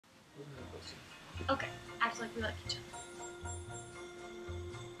Okay, act like we like each other.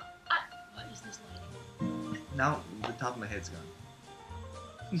 What is this lighting? Now the top of my head's gone.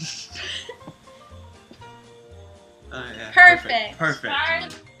 Yeah, Perfect. Perfect.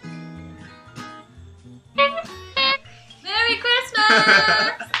 Merry Christmas!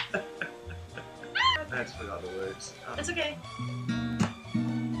 I just forgot the words. It's okay.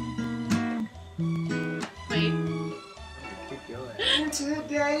 Wait. Keep going.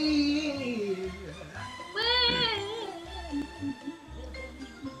 Today.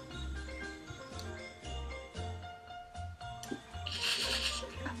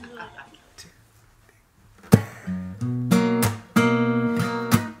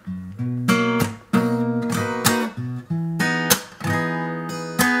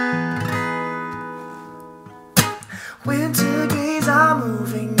 Winter days are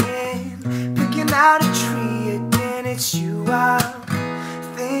moving in, picking out a tree again. It's you I'm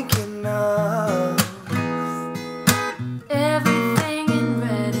thinking of. Everything in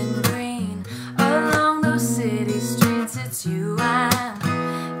red and green along those city streets. It's you I'm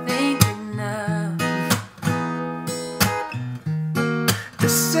thinking of.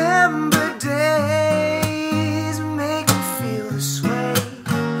 December days make me feel this way.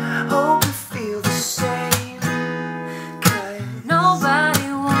 Hope you feel the same. 'Cause Nobody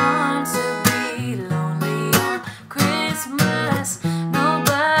wants to be lonely on Christmas.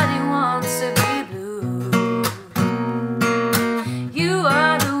 Nobody wants to be blue. You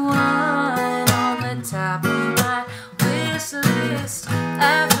are the one on the top of my wish list.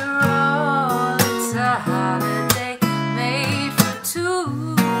 After all, it's a holiday made for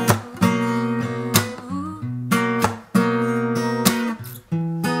two.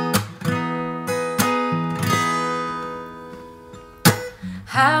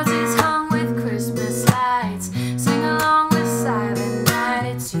 Houses hung with Christmas lights, sing along with Silent Night.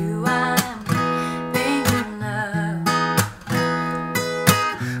 It's you I'm thinking of.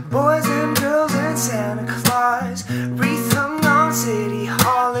 boys and girls and Santa Claus, wreath hung on City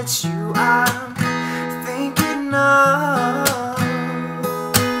Hall. It's you I'm thinking of.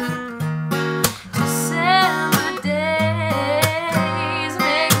 December days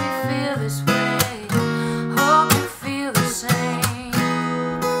make me feel this way. Hope you feel the same.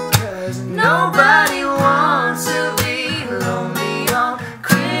 'Cause nobody wants to be lonely on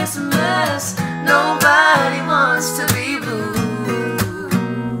Christmas. Nobody wants to be blue.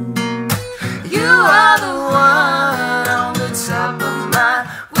 You are the one on the top of my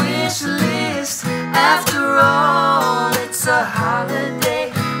wish list. After all, it's a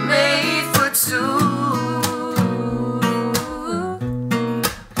holiday made for two.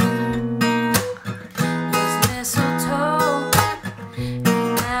 There's mistletoe, you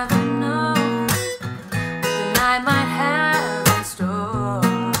never know what the night might have in store.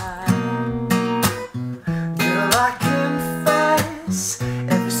 Girl, I confess,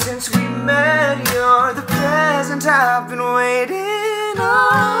 ever since we met, you're the present I've been waiting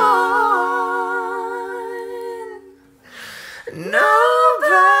on.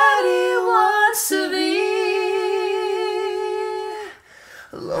 Nobody wants to be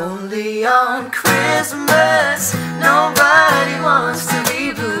lonely on Christmas. Nobody wants to be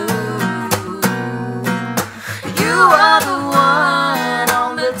blue. You are the one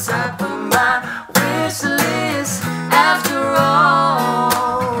on the top of my wish list. After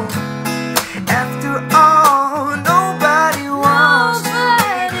all, nobody wants to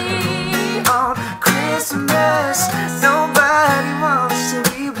be on Christmas. Nobody wants to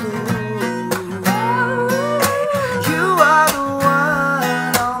be blue. You are the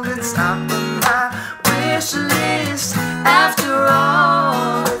one on the top of my wish list. After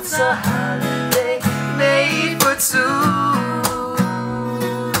all, it's a holiday made for two.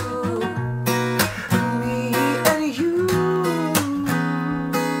 Me and you.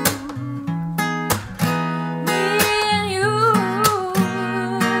 Me and you.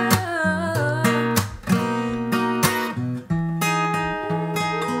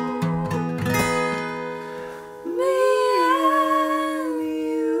 Me and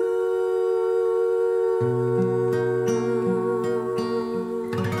you.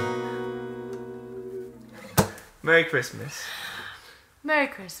 Merry Christmas. Merry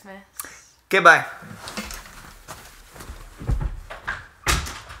Christmas. Goodbye.